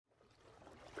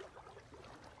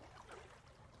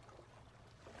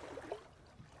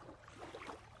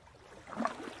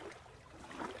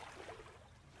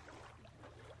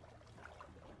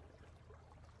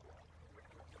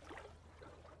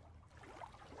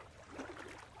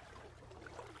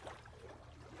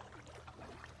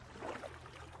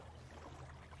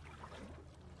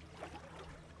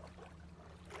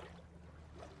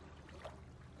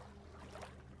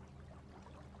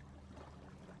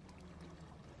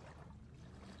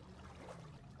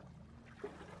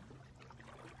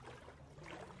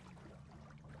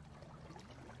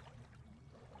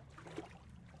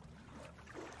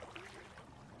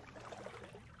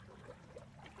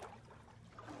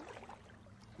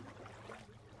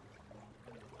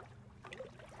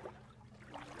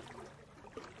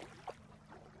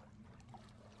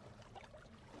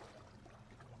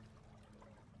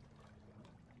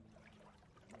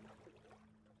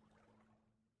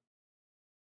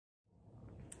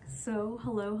So,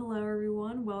 hello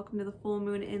everyone. Welcome to the full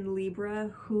moon in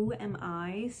Libra. Who am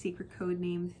I? Secret code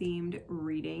name themed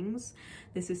readings.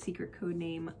 This is secret code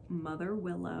name Mother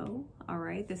Willow. All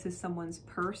right. This is someone's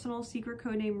personal secret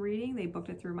code name reading. They booked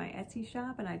it through my Etsy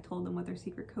shop and I told them what their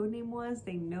secret code name was.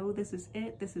 They know this is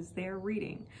it. This is their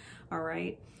reading. All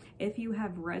right. If you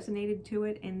have resonated to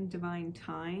it in divine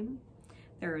time,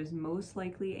 there is most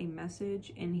likely a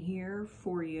message in here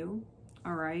for you.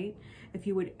 All right. If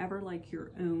you would ever like your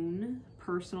own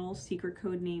personal secret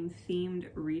code name themed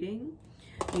reading,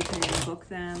 you can book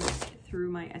them through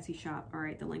my Etsy shop. All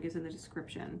right. The link is in the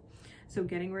description. So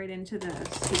getting right into the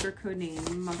secret code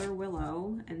name Mother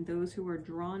Willow, and those who are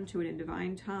drawn to it in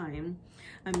divine time,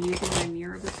 I'm using my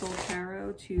Mirror of the Soul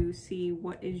Tarot to see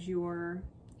what is your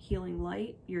healing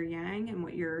light, your yang, and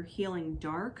what your healing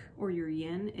dark or your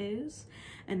yin is.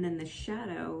 And then the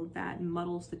shadow that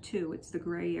muddles the two. It's the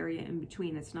gray area in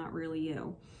between. It's not really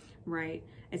you, right?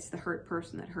 It's the hurt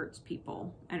person that hurts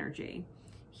people energy.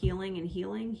 Healing and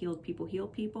healing, healed people heal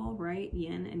people, right?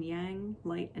 Yin and yang,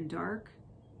 light and dark,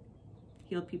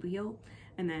 healed people heal.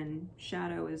 And then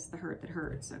shadow is the hurt that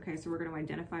hurts. Okay, so we're going to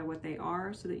identify what they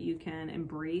are so that you can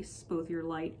embrace both your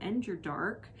light and your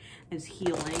dark as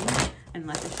healing and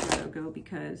let the shadow go,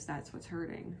 because that's what's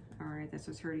hurting. All right, that's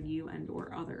what's hurting you and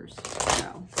or others.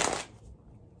 So,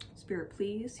 Spirit,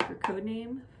 please, secret code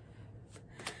name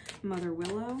Mother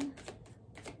Willow.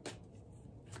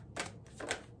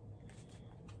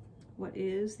 What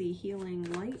is the healing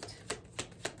light?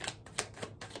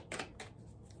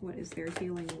 What is their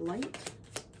healing light?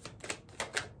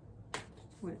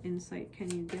 What insight can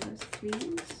you give us,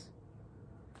 please?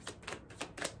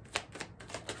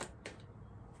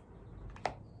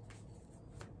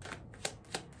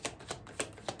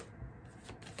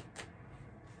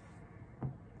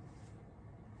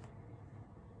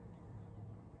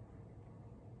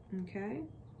 Okay.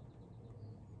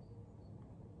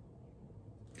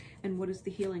 And what is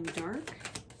the healing dark?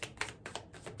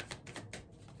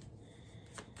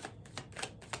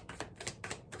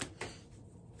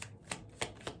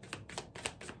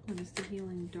 What is the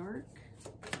healing dark?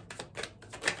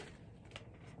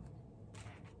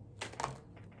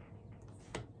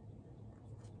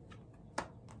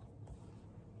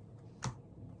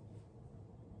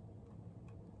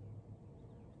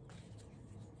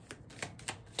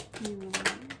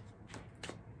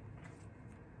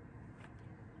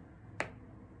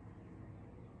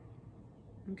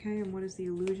 Okay, and what is the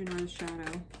illusion or the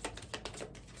shadow?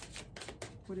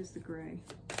 What is the gray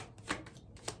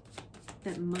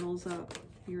that muddles up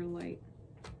your light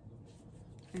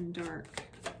and dark?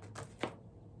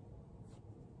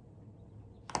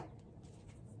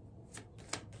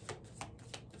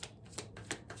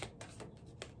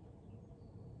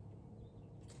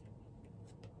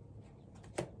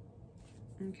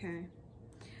 Okay,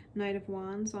 Knight of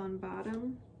Wands on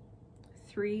bottom,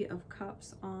 Three of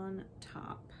Cups on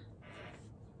top.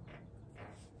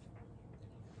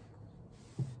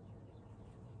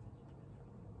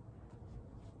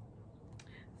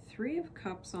 Three of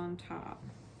Cups on top.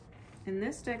 And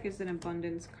this deck is an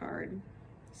abundance card.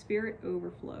 Spirit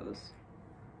overflows.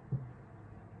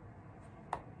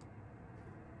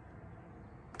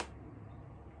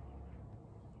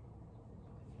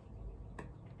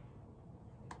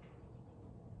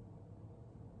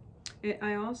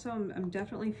 I'm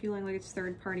definitely feeling like it's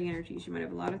third-party energies. You might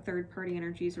have a lot of third-party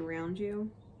energies around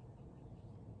you.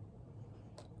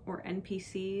 Or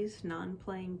NPCs,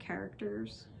 non-playing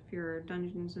characters. If you're a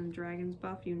Dungeons and Dragons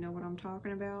buff, you know what I'm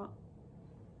talking about.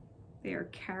 They are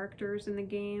characters in the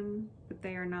game, but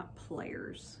they are not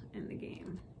players in the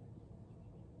game.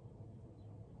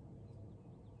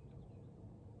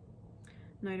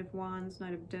 Knight of Wands,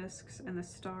 Knight of Discs, and the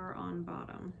Star on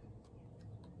bottom.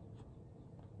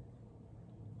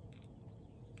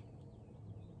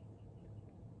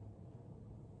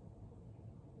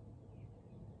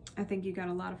 I think you got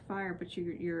a lot of fire, but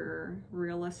you're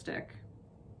realistic.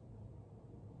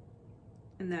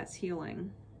 And that's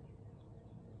healing.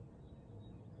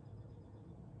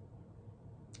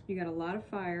 You got a lot of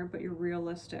fire, but you're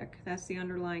realistic. That's the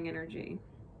underlying energy.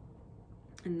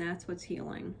 And that's what's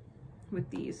healing with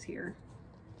these here.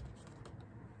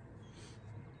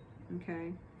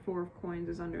 Okay, Four of Coins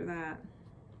is under that.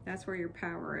 That's where your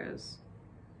power is.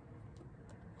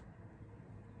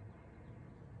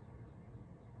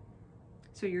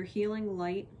 So your healing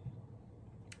light,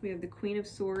 we have the Queen of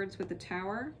Swords with the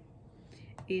Tower,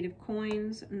 Eight of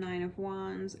Coins, Nine of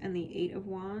Wands, and the Eight of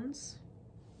Wands.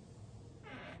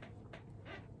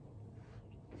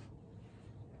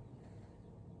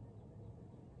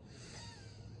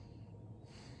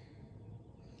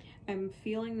 I'm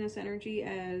feeling this energy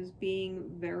as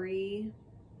being very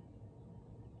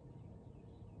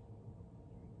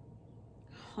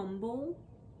humble.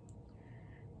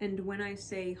 And when I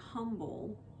say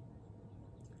humble,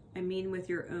 I mean with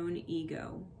your own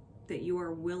ego, that you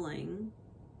are willing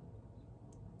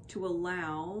to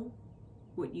allow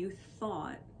what you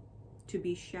thought to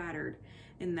be shattered,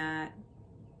 and that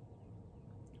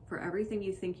for everything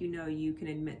you think you know, you can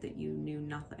admit that you knew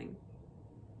nothing.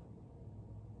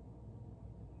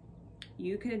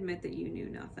 You can admit that you knew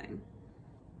nothing.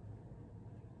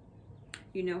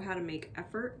 You know how to make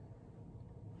effort.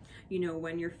 You know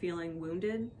when you're feeling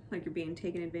wounded, like you're being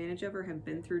taken advantage of or have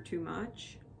been through too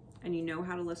much, and you know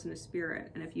how to listen to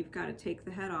spirit. And if you've got to take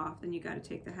the head off, then you got to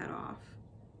take the head off.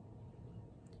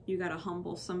 You got to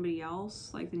humble somebody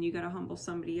else, like then you got to humble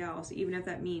somebody else, even if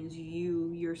that means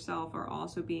you yourself are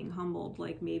also being humbled.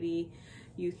 Like maybe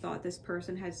you thought this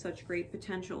person had such great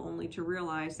potential, only to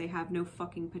realize they have no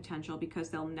fucking potential because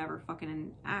they'll never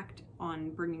fucking act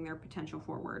on bringing their potential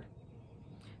forward.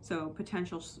 So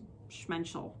potential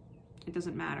schmenschel, it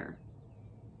doesn't matter.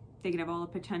 They can have all the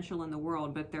potential in the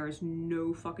world, but there's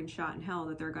no fucking shot in hell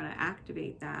that they're going to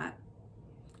activate that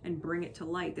and bring it to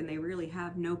light. Then they really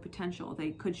have no potential.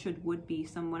 They could, should, would be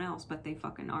someone else, but they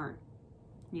fucking aren't,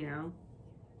 you know?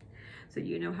 So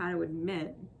you know how to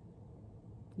admit.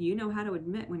 You know how to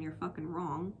admit when you're fucking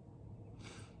wrong.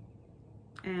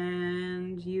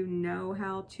 And you know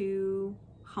how to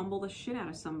humble the shit out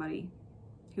of somebody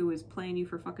who is playing you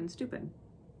for fucking stupid.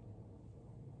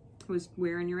 Who is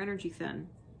wearing your energy thin.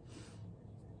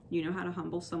 You know how to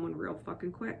humble someone real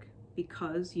fucking quick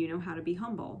because you know how to be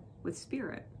humble with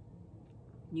spirit.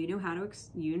 You know how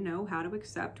to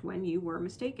accept when you were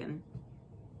mistaken.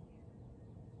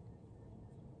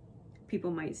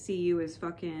 People might see you as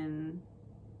fucking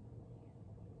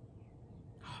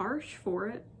harsh for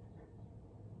it,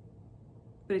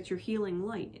 but it's your healing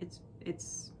light.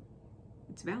 It's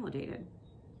validated.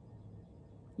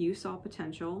 You saw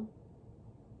potential.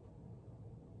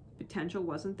 Potential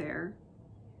wasn't there.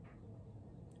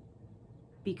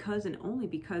 Because and only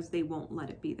because they won't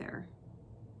let it be there.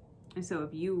 And so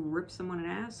if you rip someone an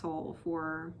asshole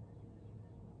for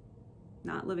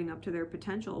not living up to their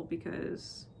potential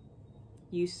because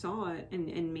you saw it,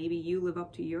 and maybe you live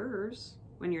up to yours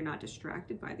when you're not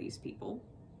distracted by these people,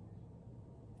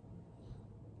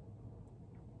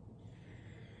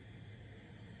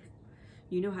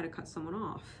 you know how to cut someone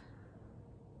off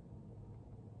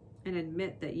and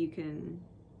admit that you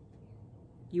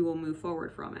will move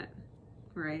forward from it.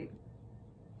 Right?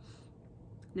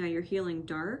 Now you're healing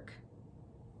dark.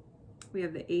 We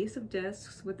have the Ace of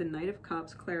Discs with the Knight of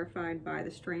Cups clarified by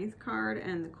the Strength card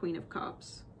and the Queen of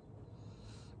Cups.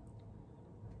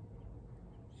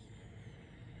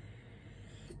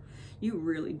 You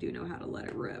really do know how to let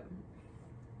it rip.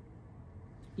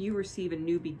 You receive a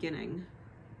new beginning.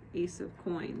 Ace of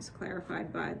Coins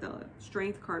clarified by the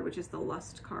Strength card, which is the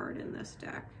Lust card in this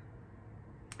deck.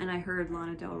 And I heard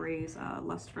Lana Del Rey's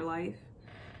Lust for Life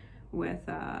with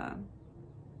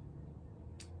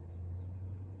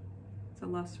it's a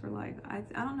Lust for Life. I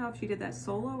don't know if she did that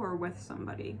solo or with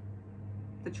somebody,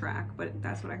 the track, but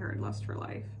that's what I heard, Lust for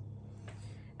Life.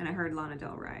 And I heard Lana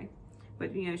Del Rey.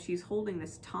 But you know, she's holding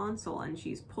this tonsil and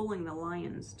she's pulling the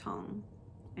lion's tongue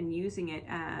and using it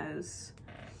as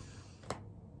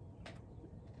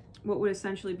what would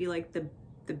essentially be like the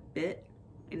bit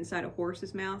inside a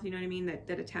horse's mouth, you know what I mean,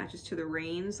 that attaches to the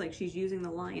reins. Like she's using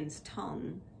the lion's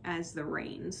tongue as the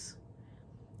reins,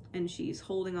 and she's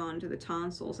holding on to the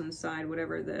tonsils inside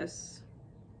whatever this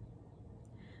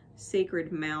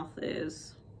sacred mouth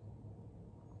is.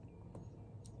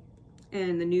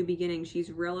 And the new beginning,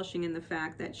 she's relishing in the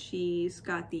fact that she's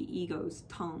got the ego's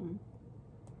tongue,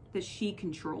 that she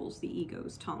controls the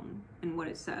ego's tongue and what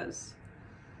it says.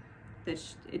 That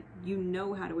you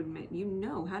know how to admit. You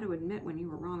know how to admit when you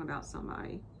were wrong about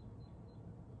somebody.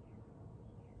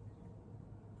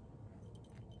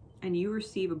 And you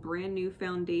receive a brand new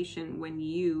foundation when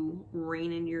you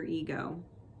rein in your ego.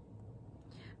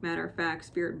 Matter of fact,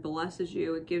 Spirit blesses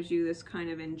you. It gives you this kind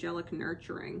of angelic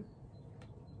nurturing.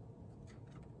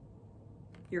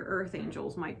 Your earth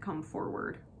angels might come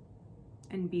forward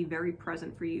and be very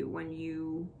present for you when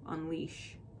you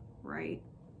unleash, right?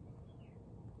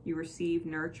 You receive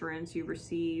nurturance, you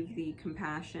receive the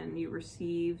compassion, you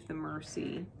receive the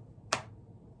mercy.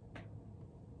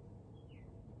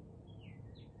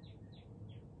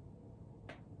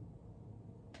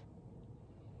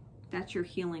 That's your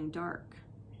healing dark.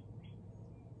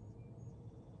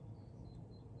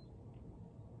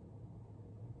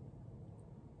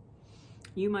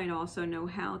 You might also know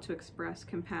how to express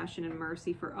compassion and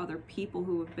mercy for other people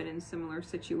who have been in similar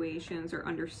situations, or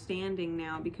understanding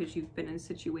now because you've been in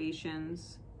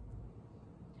situations.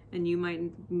 And you might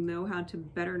know how to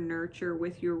better nurture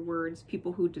with your words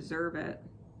people who deserve it.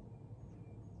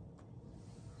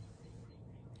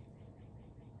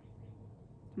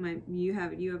 You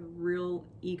have real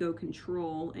ego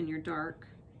control in your dark.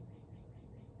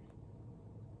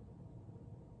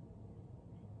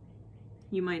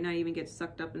 You might not even get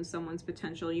sucked up in someone's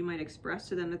potential. You might express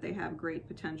to them that they have great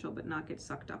potential, but not get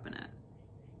sucked up in it.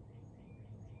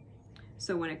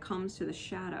 So when it comes to the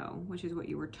shadow, which is what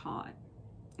you were taught,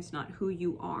 it's not who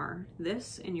you are.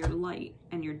 This and your light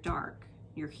and your dark,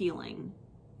 your healing,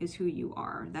 is who you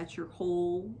are. That's your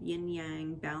whole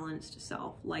yin-yang balanced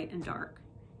self, light and dark.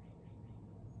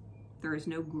 There is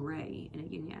no gray in a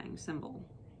yin-yang symbol.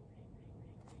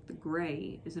 The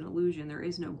gray is an illusion. There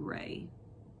is no gray.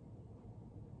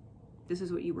 This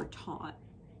is what you were taught.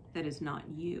 That is not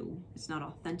you. It's not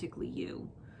authentically you.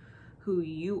 Who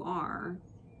you are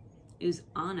is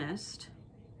honest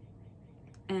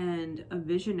and a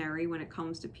visionary when it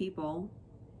comes to people.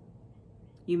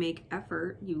 You make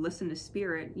effort, you listen to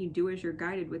spirit, you do as you're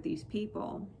guided with these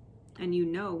people, and you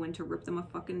know when to rip them a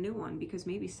fucking new one, because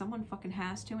maybe someone fucking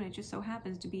has to, and it just so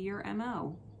happens to be your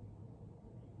MO.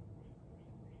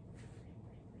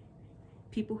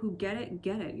 People who get it,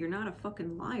 get it. You're not a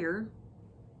fucking liar.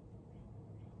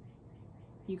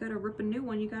 You gotta rip a new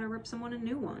one, you gotta rip someone a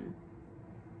new one.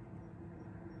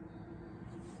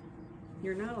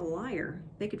 You're not a liar.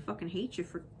 They could fucking hate you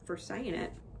for saying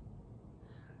it.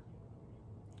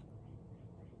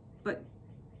 But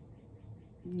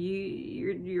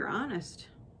you're honest.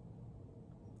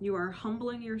 You are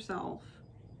humbling yourself.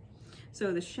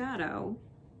 So the shadow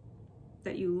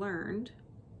that you learned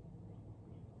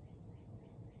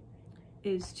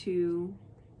is to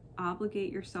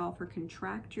obligate yourself or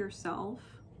contract yourself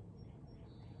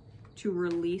to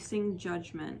releasing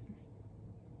judgment.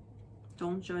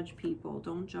 Don't judge people.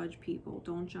 Don't judge people.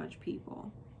 Don't judge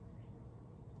people.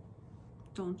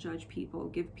 Don't judge people.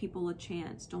 Give people a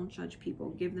chance. Don't judge people.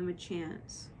 Give them a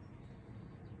chance.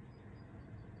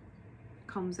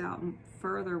 Comes out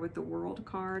further with the World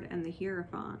card and the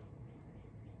Hierophant.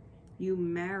 You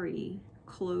marry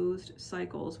closed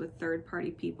cycles with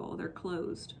third-party people. They're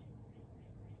closed.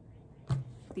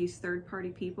 These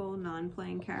third-party people,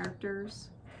 non-playing characters,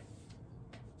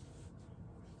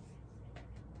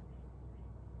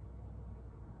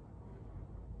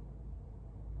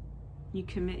 you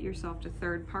commit yourself to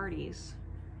third parties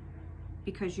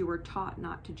because you were taught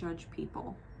not to judge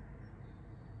people.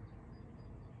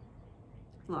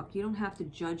 Look, you don't have to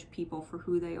judge people for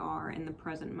who they are in the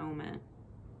present moment,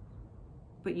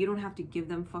 but you don't have to give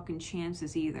them fucking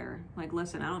chances either. Like,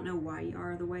 listen, I don't know why you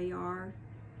are the way you are.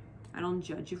 I don't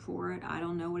judge you for it. I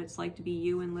don't know what it's like to be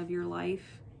you and live your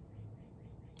life.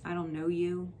 I don't know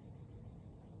you.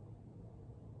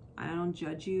 I don't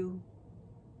judge you.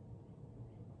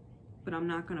 But I'm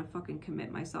not gonna fucking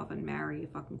commit myself and marry a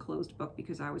fucking closed book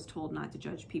because I was told not to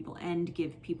judge people and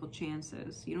give people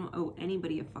chances. You don't owe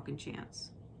anybody a fucking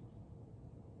chance.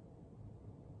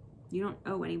 You don't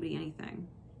owe anybody anything.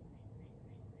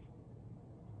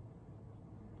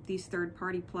 These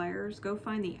third-party players, go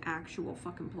find the actual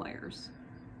fucking players.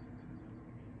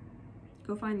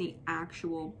 Go find the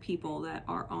actual people that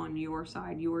are on your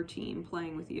side, your team,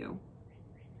 playing with you.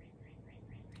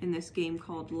 In this game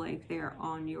called life, they are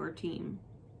on your team.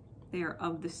 They are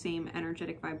of the same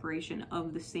energetic vibration,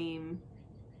 of the same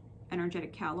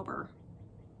energetic caliber.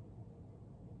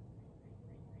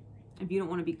 If you don't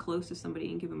want to be close to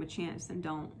somebody and give them a chance, then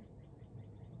don't.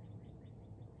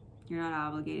 You're not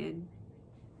obligated.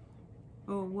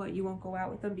 Oh, what, you won't go out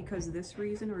with them because of this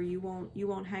reason, or you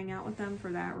won't hang out with them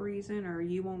for that reason, or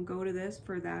you won't go to this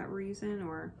for that reason,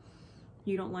 or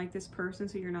you don't like this person,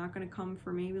 so you're not going to come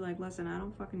for me. Be like, listen, I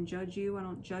don't fucking judge you. I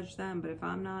don't judge them. But if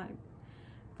I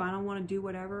don't want to do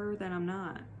whatever, then I'm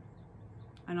not.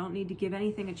 I don't need to give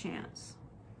anything a chance.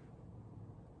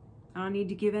 I don't need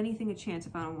to give anything a chance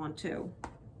if I don't want to.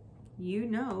 You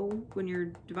know, when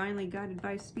you're divinely guided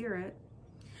by spirit,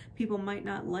 people might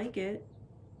not like it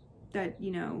that, you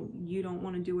know, you don't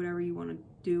want to do whatever you want to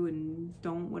do and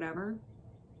don't whatever.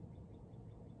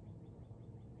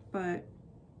 But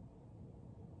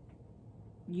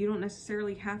you don't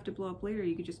necessarily have to blow up later.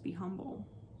 You could just be humble.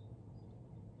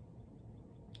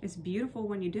 It's beautiful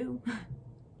when you do.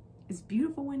 It's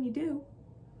beautiful when you do.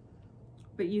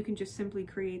 But you can just simply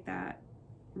create that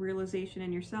realization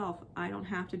in yourself. I don't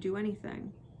have to do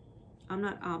anything. I'm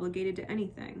not obligated to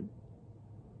anything.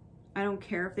 I don't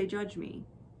care if they judge me.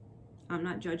 I'm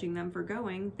not judging them for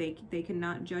going. They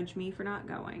cannot judge me for not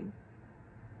going.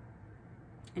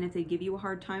 And if they give you a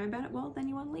hard time about it, well, then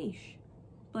you unleash.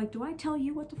 Like, do I tell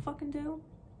you what to fucking do?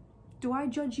 Do I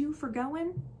judge you for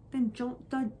going? Then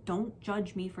don't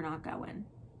judge me for not going.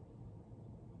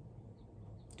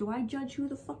 Do I judge who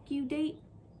the fuck you date?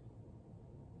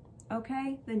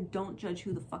 Okay, then don't judge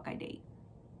who the fuck I date.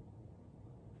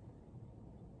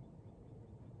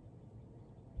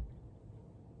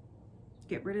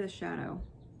 Get rid of the shadow.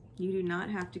 You do not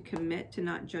have to commit to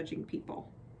not judging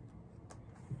people.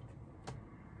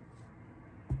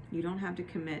 You don't have to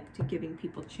commit to giving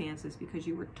people chances because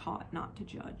you were taught not to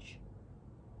judge.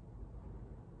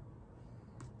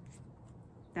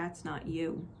 That's not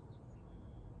you.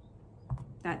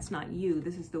 That's not you.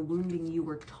 This is the wounding you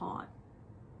were taught.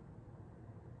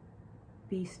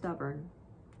 Be stubborn.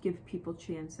 Give people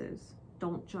chances.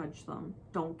 Don't judge them.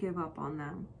 Don't give up on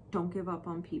them. Don't give up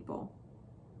on people.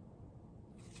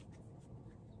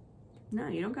 No,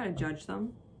 you don't gotta judge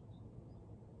them.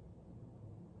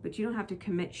 But you don't have to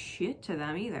commit shit to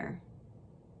them either.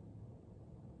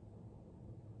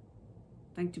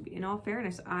 Like, to be, in all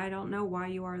fairness, I don't know why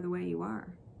you are the way you are.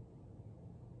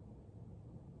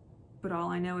 But all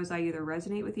I know is I either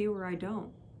resonate with you or I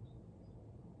don't.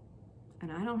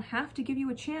 And I don't have to give you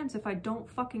a chance if I don't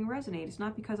fucking resonate. It's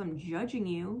not because I'm judging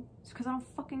you. It's because I don't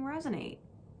fucking resonate.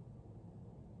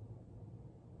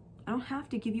 I don't have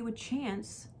to give you a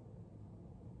chance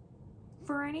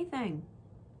for anything.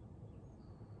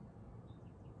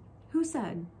 Who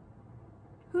said?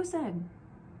 Who said?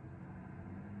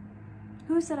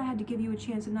 Who said I had to give you a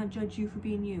chance and not judge you for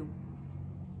being you?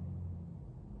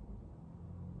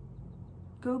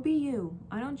 Go be you.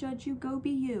 I don't judge you. Go be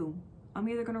you. I'm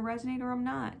either going to resonate or I'm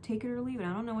not. Take it or leave it.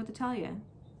 I don't know what to tell you.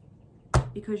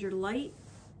 Because you're light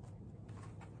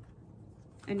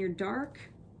and you're dark,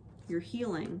 you're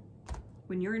healing.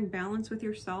 When you're in balance with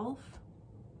yourself,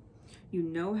 you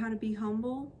know how to be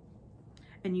humble,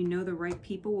 and you know the right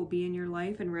people will be in your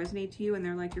life and resonate to you, and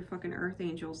they're like your fucking earth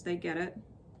angels. They get it.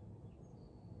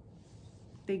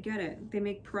 They get it. They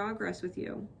make progress with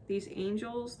you. These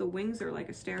angels, the wings are like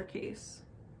a staircase.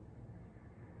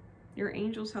 Your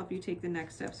angels help you take the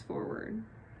next steps forward.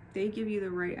 They give you the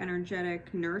right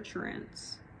energetic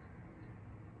nurturance.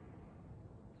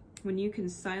 When you can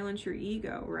silence your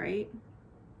ego, right?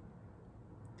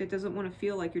 That doesn't want to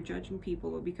feel like you're judging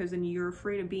people, because then you're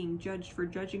afraid of being judged for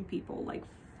judging people. Like,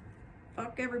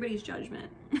 fuck everybody's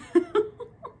judgment.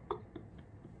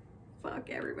 Fuck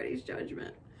everybody's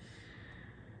judgment.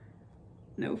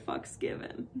 No fucks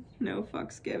given. No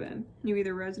fucks given. You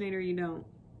either resonate or you don't.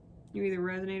 You either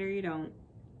resonate or you don't.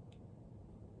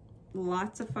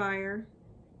 Lots of fire.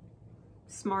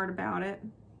 Smart about it.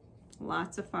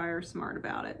 Lots of fire, smart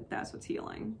about it. That's what's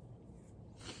healing.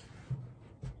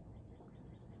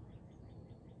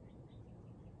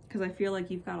 Because I feel like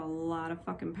you've got a lot of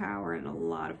fucking power and a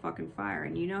lot of fucking fire.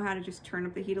 And you know how to just turn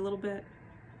up the heat a little bit?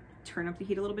 Turn up the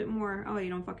heat a little bit more. Oh, you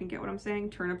don't fucking get what I'm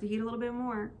saying? Turn up the heat a little bit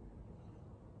more.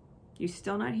 You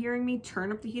still not hearing me?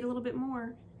 Turn up the heat a little bit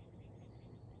more.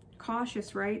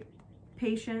 Cautious, right?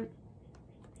 Patient.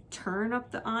 Turn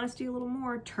up the honesty a little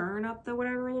more. Turn up the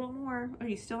whatever a little more. Oh,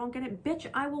 you still don't get it? Bitch,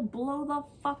 I will blow the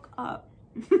fuck up.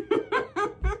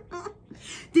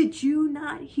 Did you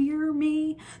not hear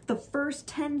me the first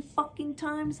 10 fucking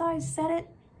times I said it?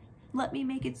 Let me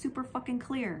make it super fucking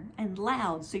clear and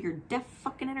loud so your deaf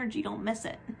fucking energy don't miss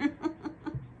it. I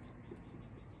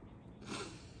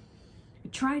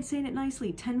tried saying it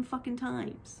nicely 10 fucking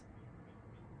times.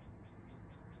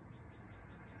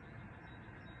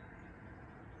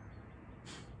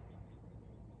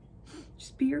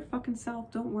 Just be your fucking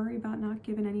self. Don't worry about not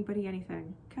giving anybody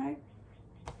anything, okay?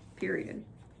 Period.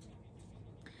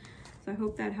 So I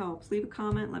hope that helps. Leave a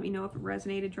comment. Let me know if it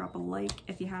resonated. Drop a like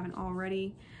if you haven't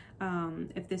already.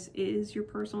 If this is your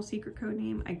personal secret code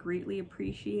name, I greatly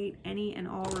appreciate any and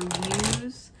all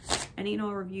reviews. Any and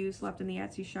all reviews left in the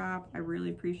Etsy shop. I really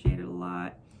appreciate it a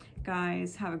lot.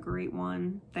 Guys, have a great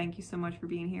one. Thank you so much for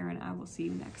being here, and I will see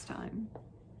you next time.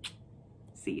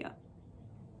 See ya.